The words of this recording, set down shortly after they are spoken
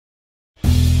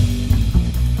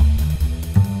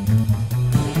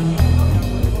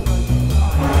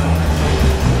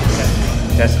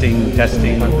testing,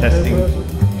 testing, testing.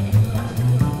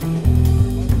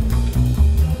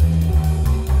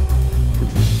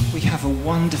 We have a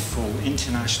wonderful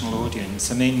international audience.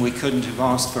 I mean, we couldn't have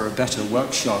asked for a better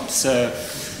workshop. So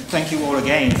thank you all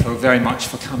again very much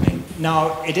for coming.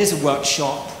 Now, it is a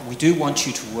workshop. We do want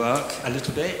you to work a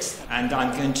little bit, and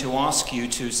I'm going to ask you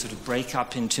to sort of break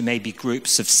up into maybe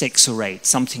groups of 6 or 8,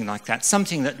 something like that,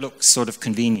 something that looks sort of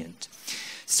convenient.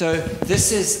 So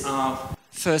this is our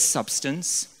first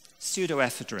substance,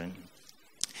 pseudoephedrine.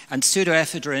 And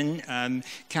pseudoephedrine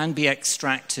can be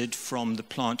extracted from the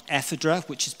plant ephedra,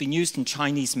 which has been used in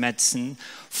Chinese medicine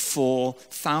for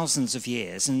thousands of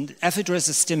years. And ephedra is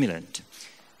a stimulant.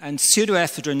 And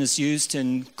pseudoephedrine is used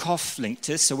in cough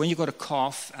linctus. So when you've got a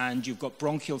cough and you've got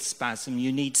bronchial spasm,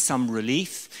 you need some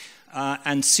relief.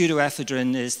 And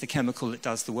pseudoephedrine is the chemical that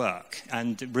does the work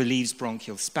and relieves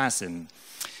bronchial spasm.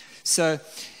 So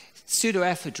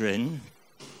pseudoephedrine,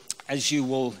 as you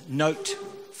will note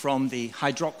from the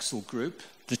hydroxyl group,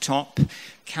 the top,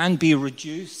 can be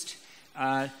reduced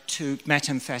to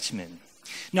methamphetamine.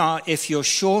 Now, if you're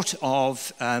short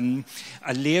of a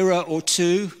lira or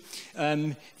two,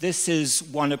 this is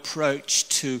one approach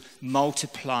to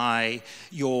multiply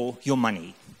your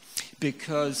money,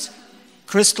 because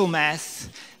crystal meth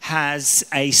has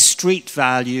a street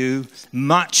value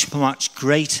much, much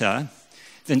greater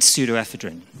than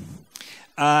pseudoephedrine.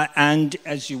 And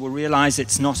as you will realize,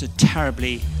 it's not a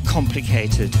terribly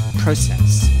complicated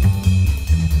process.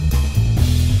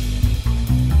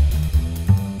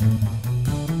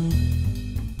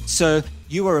 So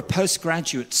you are a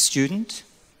postgraduate student,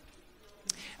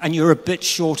 and you're a bit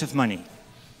short of money.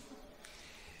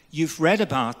 You've read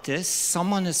about this.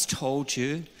 Someone has told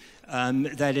you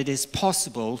that it is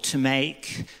possible to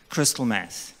make crystal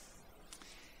meth.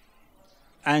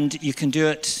 And you can do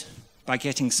it by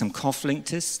getting some cough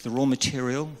linctus, the raw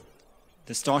material.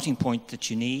 The starting point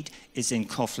that you need is in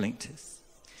cough linctus.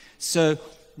 So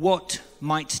what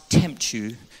might tempt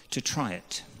you to try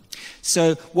it?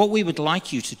 So what we would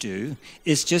like you to do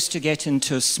is just to get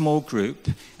into a small group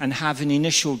and have an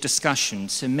initial discussion.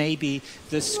 So maybe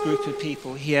this group of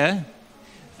people here,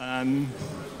 a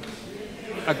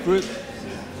group,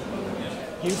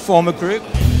 you form a group.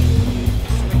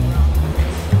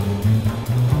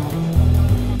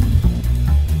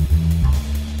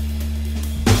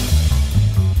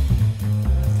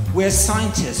 We're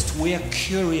scientists, we're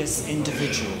curious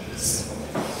individuals.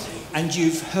 And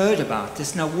you've heard about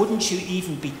this. Now, wouldn't you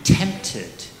even be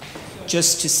tempted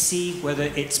just to see whether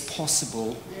it's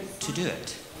possible to do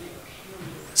it?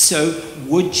 So,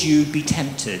 would you be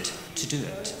tempted to do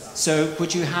it? So,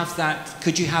 could you have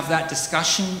that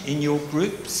discussion in your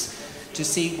groups to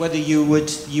see whether you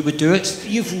would do it?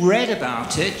 You've read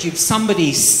about it,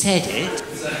 somebody said it.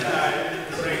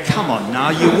 Come on now,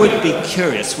 you would be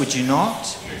curious, would you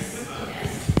not?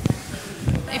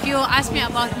 If you ask me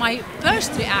about my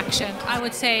first reaction, I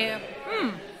would say,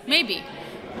 maybe.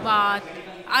 But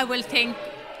I will think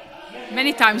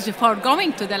many times before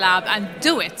going to the lab and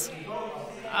do it.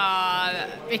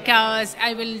 Because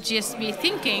I will just be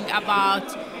thinking about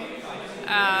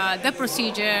the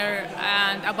procedure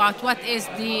and about what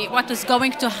is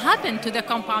going to happen to the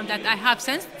compound that I have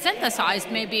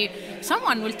synthesized. Maybe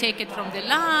someone will take it from the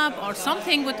lab or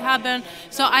something would happen.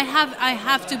 So I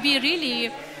have to be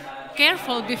really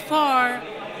careful before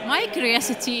my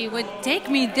curiosity would take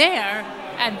me there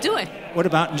and do it. What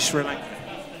about in Sri Lanka?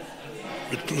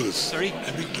 A bit clueless. Sorry?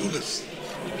 A bit clueless.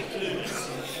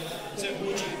 So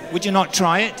would you not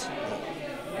try it?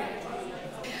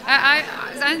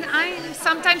 I'm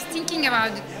sometimes thinking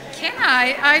about, can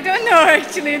I? I don't know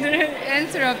actually the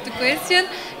answer of the question,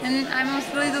 and I'm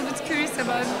also a little bit curious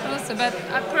about it also, but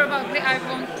probably I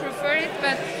won't prefer it,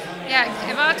 but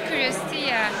yeah, about curiosity,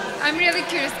 yeah. I'm really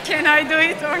curious, can I do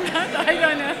it or not? I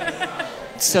don't know.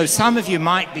 So some of you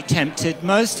might be tempted.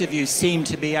 Most of you seem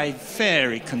to be a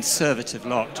very conservative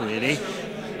lot, really.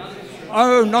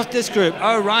 Oh, not this group.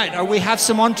 Oh, right. Oh, we have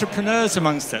some entrepreneurs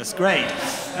amongst us. Great.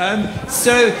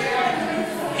 So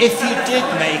if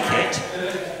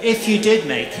you did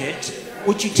make it,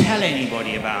 would you tell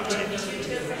anybody about it?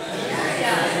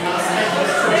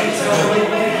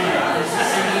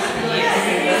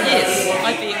 Yes,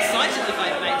 I'd be excited if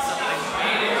I'd made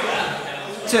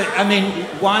something. So, I mean,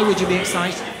 why would you be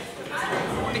excited?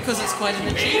 Because it's quite an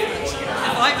achievement.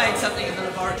 If I made something in the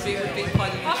laboratory, it would be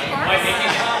quite an achievement.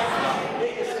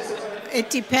 It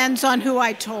depends on who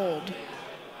I told.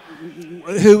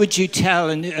 Who would you tell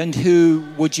and who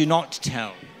would you not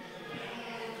tell?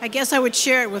 I guess I would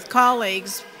share it with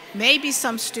colleagues, maybe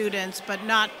some students, but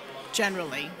not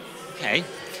generally. Okay.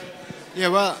 Yeah,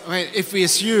 well, I mean, if we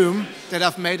assume that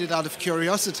I've made it out of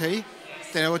curiosity,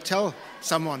 then I would tell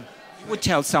someone. You would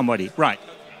tell somebody, right.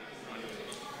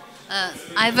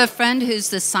 I have a friend who's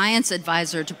the science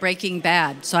advisor to Breaking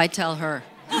Bad, so I tell her.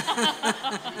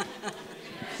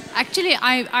 Actually,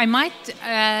 I might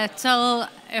tell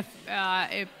if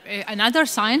another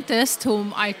scientist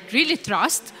whom I really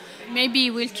trust.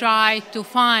 Maybe we'll try to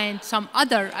find some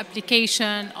other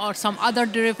application or some other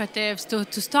derivatives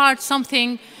to start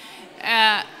something.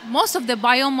 Most of the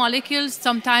biomolecules,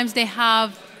 sometimes they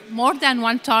have more than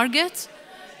one target.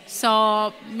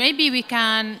 So maybe we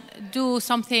can do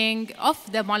something of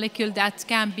the molecule that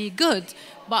can be good,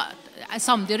 but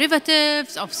some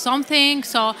derivatives of something.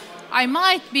 So I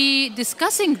might be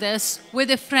discussing this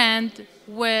with a friend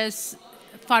with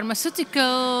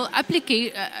pharmaceutical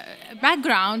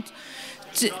background.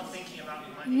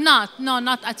 Not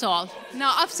at all.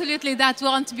 No, absolutely, that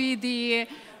won't be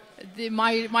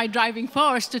my driving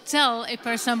force to tell a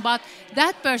person, but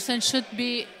that person should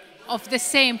be of the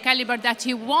same caliber that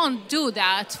he won't do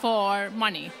that for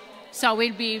money. So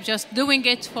we'll be just doing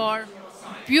it for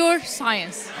pure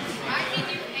science.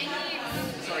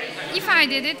 If I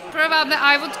did it, probably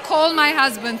I would call my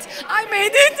husband. I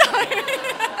made it.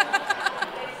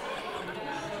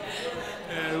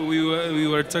 We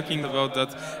were talking about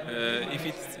that.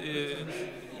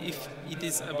 If it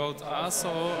is about us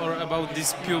or about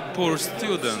this poor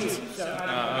student.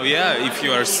 Yeah, if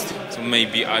you are,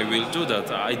 maybe I will do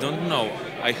that. I don't know.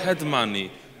 I had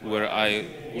money where I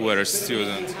were a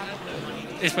student.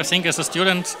 If I think as a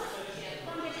student,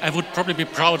 I would probably be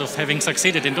proud of having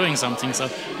succeeded in doing something. So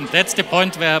that's the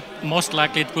point where most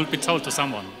likely it will be told to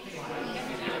someone.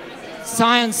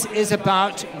 Science is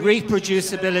about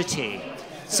reproducibility.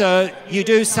 So you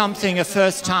do something a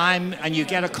first time and you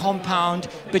get a compound,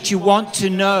 but you want to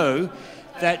know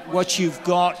that what you've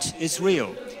got is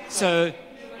real. So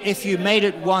if you made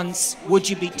it once, would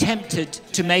you be tempted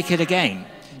to make it again?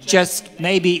 Just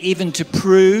maybe even to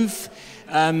prove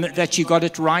that you got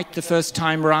it right the first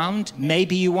time round.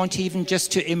 Maybe you want even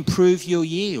just to improve your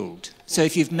yield. So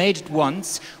if you've made it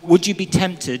once, would you be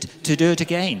tempted to do it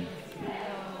again?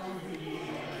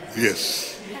 Yes.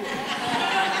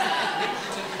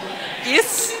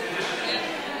 Yes.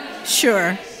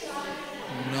 Sure.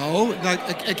 No,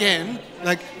 again,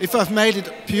 if I've made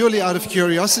it purely out of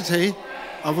curiosity,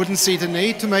 I wouldn't see the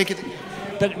need to make it.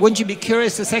 But wouldn't you be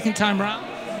curious the second time round?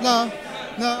 No.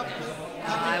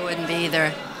 I wouldn't be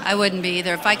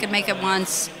either. If I could make it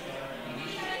once.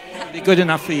 It'd be good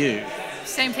enough for you.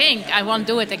 Same thing, I won't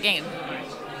do it again.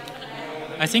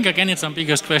 I think again it's an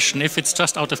ambiguous question. If it's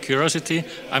just out of curiosity,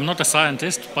 I'm not a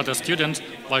scientist, but a student,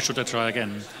 why should I try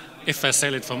again? If I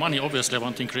sell it for money, obviously I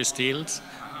want to increase yields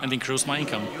and increase my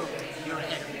income.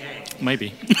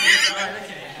 Maybe.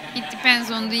 It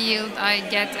depends on the yield I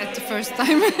get at the first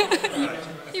time.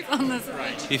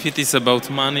 If it is about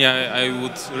money, I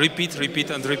would repeat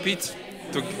and repeat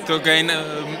to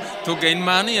gain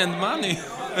money and money.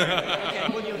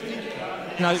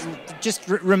 Now, just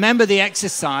remember the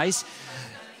exercise.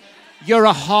 You're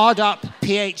a hard-up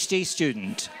PhD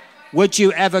student. Would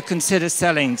you ever consider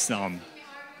selling some?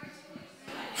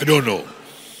 I don't know.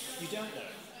 You don't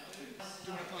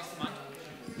know?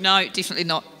 No, definitely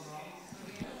not.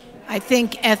 I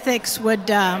think ethics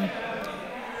would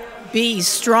be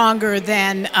stronger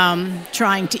than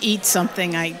trying to eat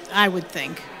something, I would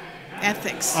think.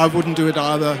 Ethics. I wouldn't do it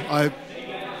either. I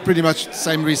pretty much the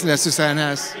same reason as Suzanne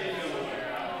has.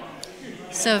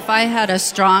 So if I had a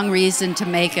strong reason to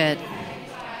make it,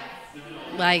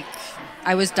 like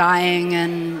I was dying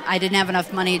and I didn't have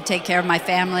enough money to take care of my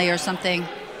family or something,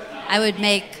 I would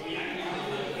make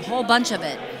a whole bunch of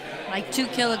it, like 2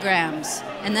 kilograms,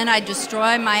 and then I'd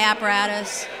destroy my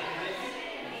apparatus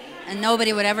and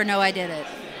nobody would ever know I did it.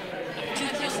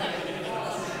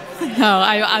 No,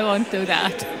 I won't do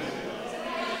that.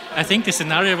 I think the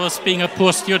scenario was being a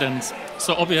poor student.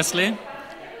 So obviously,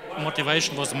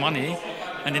 motivation was money.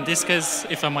 And in this case,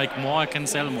 if I make more, I can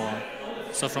sell more.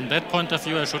 So from that point of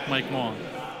view, I should make more.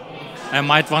 I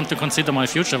might want to consider my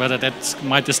future, whether that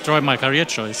might destroy my career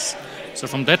choice. So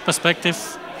from that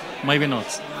perspective, maybe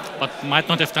not. But might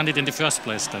not have done it in the first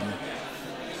place then.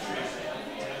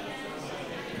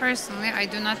 Personally, I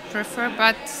do not prefer,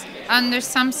 but under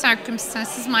some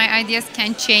circumstances, my ideas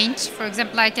can change. For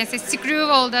example, I can say, screw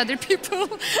all the other people.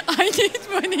 I need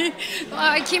money.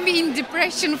 I can be in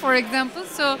depression, for example.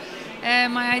 So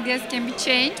my ideas can be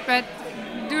changed, but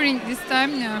during this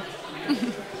time, no.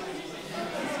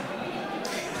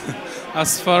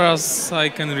 As far as I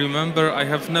can remember, I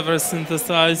have never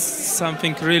synthesized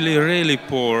something really, really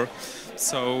poor.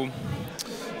 So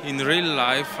in real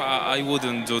life, I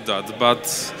wouldn't do that.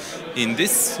 But in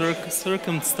these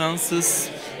circumstances,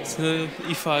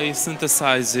 if I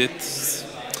synthesize it,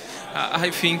 I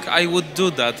think I would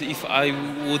do that if I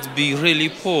would be really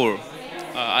poor.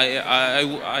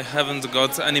 I haven't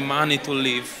got any money to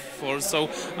live for, so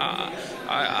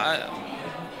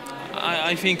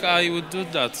I think I would do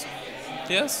that.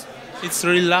 Yes, it's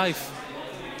real life.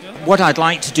 Yeah. What I'd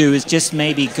like to do is just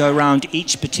maybe go around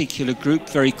each particular group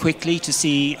very quickly to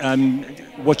see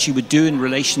what you would do in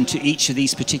relation to each of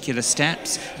these particular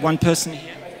steps. One person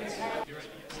here.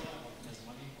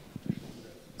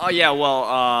 Oh yeah, well,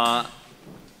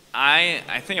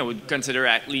 I think I would consider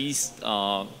at least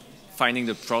finding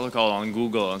the protocol on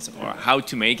Google or how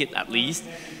to make it at least,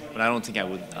 but I don't think I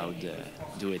would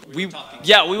do it.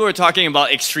 We were talking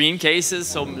about extreme cases.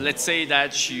 So let's say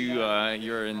that you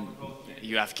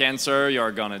have cancer,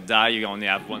 you're gonna die, you only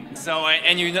have one. So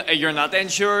and you're not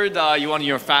insured. You want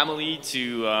your family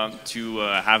to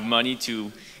have money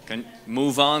to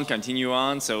move on, continue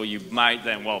on. So you might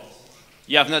then, well,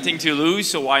 you have nothing to lose.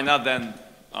 So why not then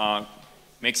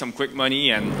make some quick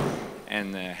money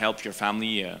and help your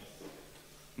family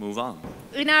move on?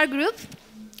 In our group,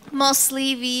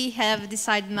 mostly we have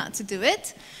decided not to do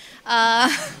it.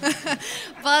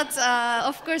 But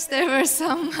of course there were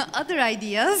some other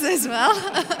ideas as well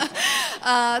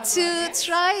to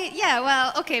try. Yeah,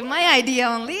 well, okay, my idea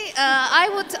only.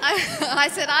 I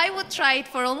said I would try it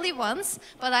for only once,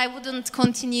 but I wouldn't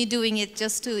continue doing it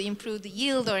just to improve the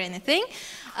yield or anything.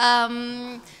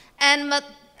 And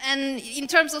in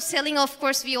terms of selling, of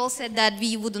course, we all said that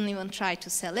we wouldn't even try to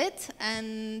sell it.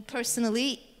 And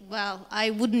personally, well, I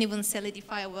wouldn't even sell it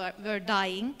if I were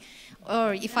dying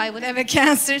or if I would have a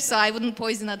cancer, so I wouldn't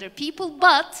poison other people.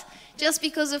 But just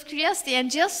because of curiosity and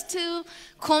just to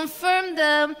confirm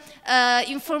the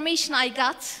information I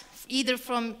got, either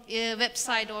from a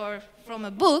website or from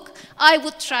a book, I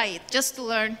would try it just to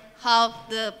learn how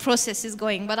the process is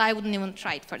going, but I wouldn't even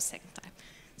try it for a second time.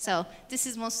 So this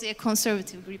is mostly a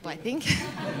conservative group, I think.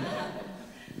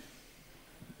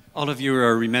 All of you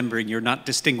are remembering you're not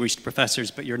distinguished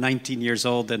professors, but you're 19 years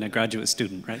old and a graduate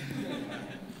student, right?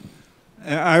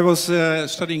 I was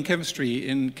studying chemistry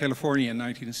in California in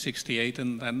 1968,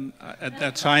 and then at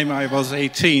that time I was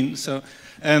 18. So,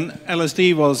 and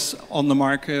LSD was on the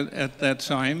market at that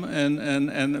time,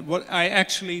 and what I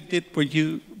actually did, what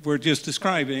you were just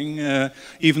describing,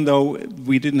 even though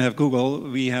we didn't have Google,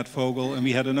 we had Vogel, and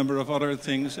we had a number of other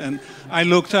things. And I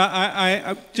looked up,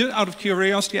 out of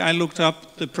curiosity, I looked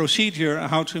up the procedure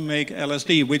how to make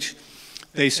LSD, which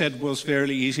they said was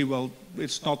fairly easy. Well,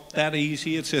 it's not that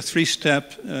easy. It's a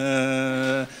three-step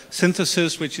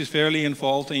synthesis, which is fairly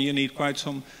involved, and you need quite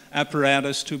some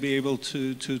apparatus to be able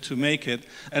to make it.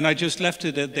 And I just left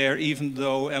it there, even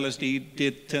though LSD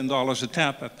did $10 a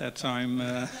tap at that time,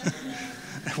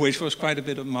 which was quite a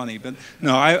bit of money. But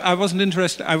no, I wasn't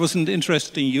interested. I wasn't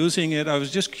interested in using it. I was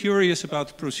just curious about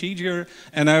the procedure,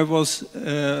 and I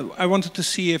wanted to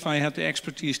see if I had the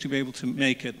expertise to be able to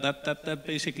make it. That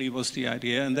basically was the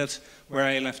idea, and that's where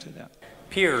I left it at.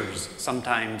 Peers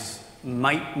sometimes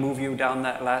might move you down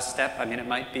that last step. I mean, it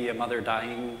might be a mother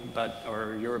dying,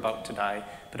 or you're about to die,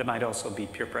 but it might also be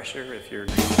peer pressure if you're...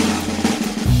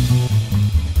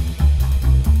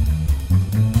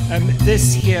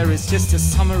 This here is just a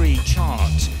summary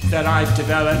chart that I've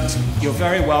developed. You're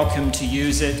very welcome to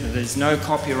use it. There's no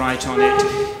copyright on it.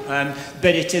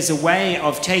 But it is a way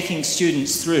of taking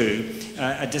students through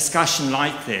a discussion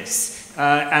like this.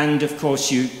 And of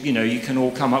course, you can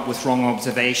all come up with wrong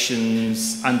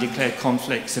observations, undeclared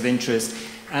conflicts of interest,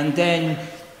 and then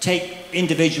take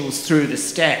individuals through the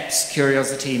steps: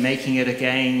 curiosity, making it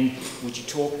again, would you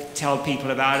tell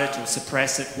people about it or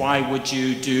suppress it, why would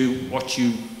you do what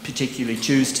you particularly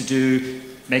choose to do,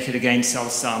 make it again, sell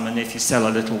some, and if you sell a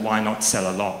little, why not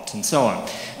sell a lot, and so on.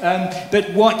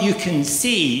 But what you can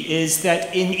see is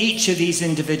that in each of these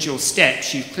individual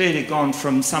steps, you've clearly gone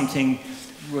from something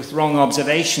with wrong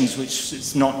observations, which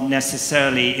is not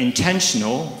necessarily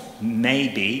intentional,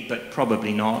 maybe, but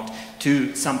probably not,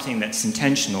 to something that's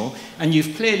intentional. And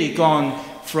you've clearly gone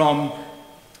from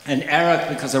an error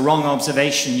because a wrong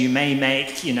observation you may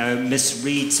make,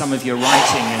 misread some of your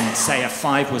writing and say a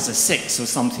 5 was a 6 or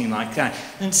something like that.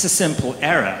 And it's a simple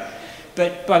error.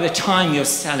 But by the time you're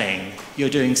selling, you're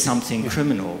doing something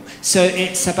criminal. So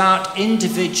it's about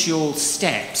individual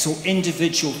steps or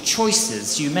individual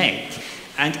choices you make.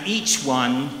 And each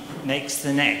one makes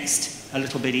the next a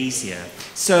little bit easier.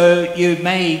 So you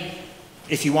may,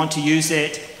 if you want to use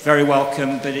it, very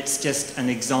welcome, but it's just an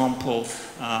example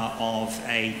of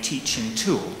a teaching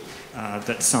tool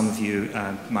that some of you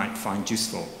might find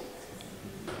useful.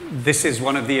 this is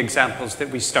one of the examples that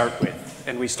we start with.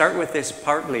 And we start with this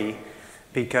partly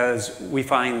because we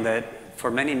find that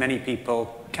for many, many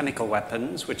people, chemical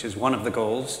weapons, which is one of the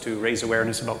goals, to raise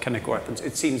awareness about chemical weapons,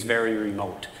 it seems very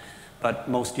remote. But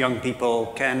most young people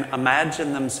can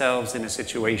imagine themselves in a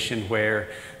situation where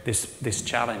this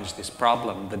challenge, this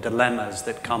problem, the dilemmas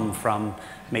that come from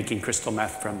making crystal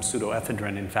meth from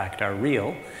pseudoephedrine, in fact, are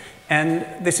real. And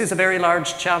this is a very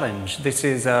large challenge. This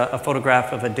is a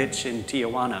photograph of a ditch in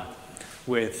Tijuana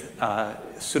with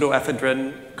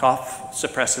pseudoephedrine cough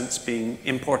suppressants being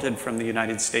imported from the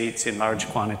United States in large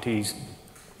quantities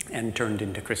and turned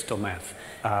into crystal meth.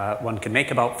 One can make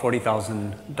about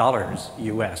 $40,000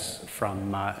 US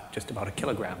from just about a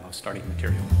kilogram of starting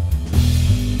material.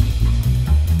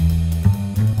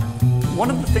 One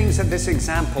of the things that this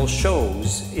example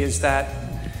shows is that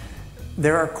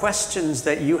there are questions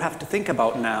that you have to think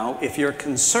about now if you're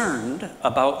concerned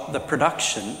about the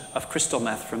production of crystal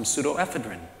meth from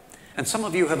pseudoephedrine. And some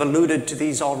of you have alluded to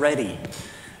these already.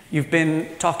 You've been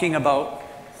talking about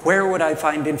where would I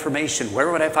find information?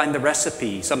 Where would I find the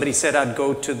recipe? Somebody said I'd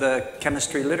go to the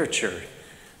chemistry literature.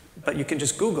 But you can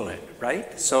just Google it,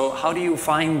 right? So how do you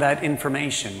find that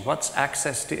information? What's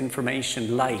access to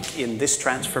information like in this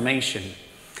transformation?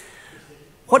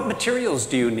 What materials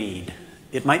do you need?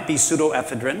 It might be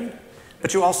pseudoephedrine,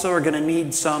 but you also are going to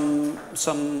need some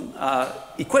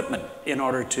equipment in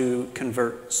order to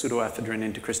convert pseudoephedrine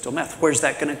into crystal meth. Where's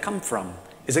that going to come from?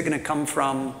 Is it going to come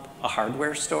from a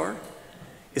hardware store?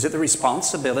 Is it the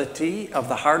responsibility of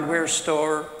the hardware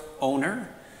store owner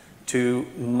to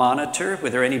monitor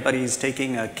whether anybody's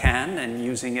taking a can and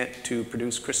using it to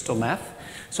produce crystal meth?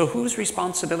 So whose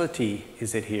responsibility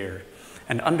is it here?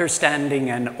 And understanding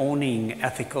and owning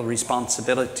ethical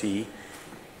responsibility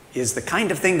is the kind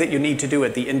of thing that you need to do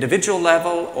at the individual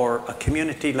level or a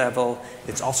community level.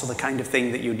 It's also the kind of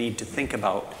thing that you need to think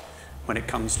about when it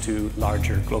comes to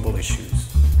larger global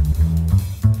issues.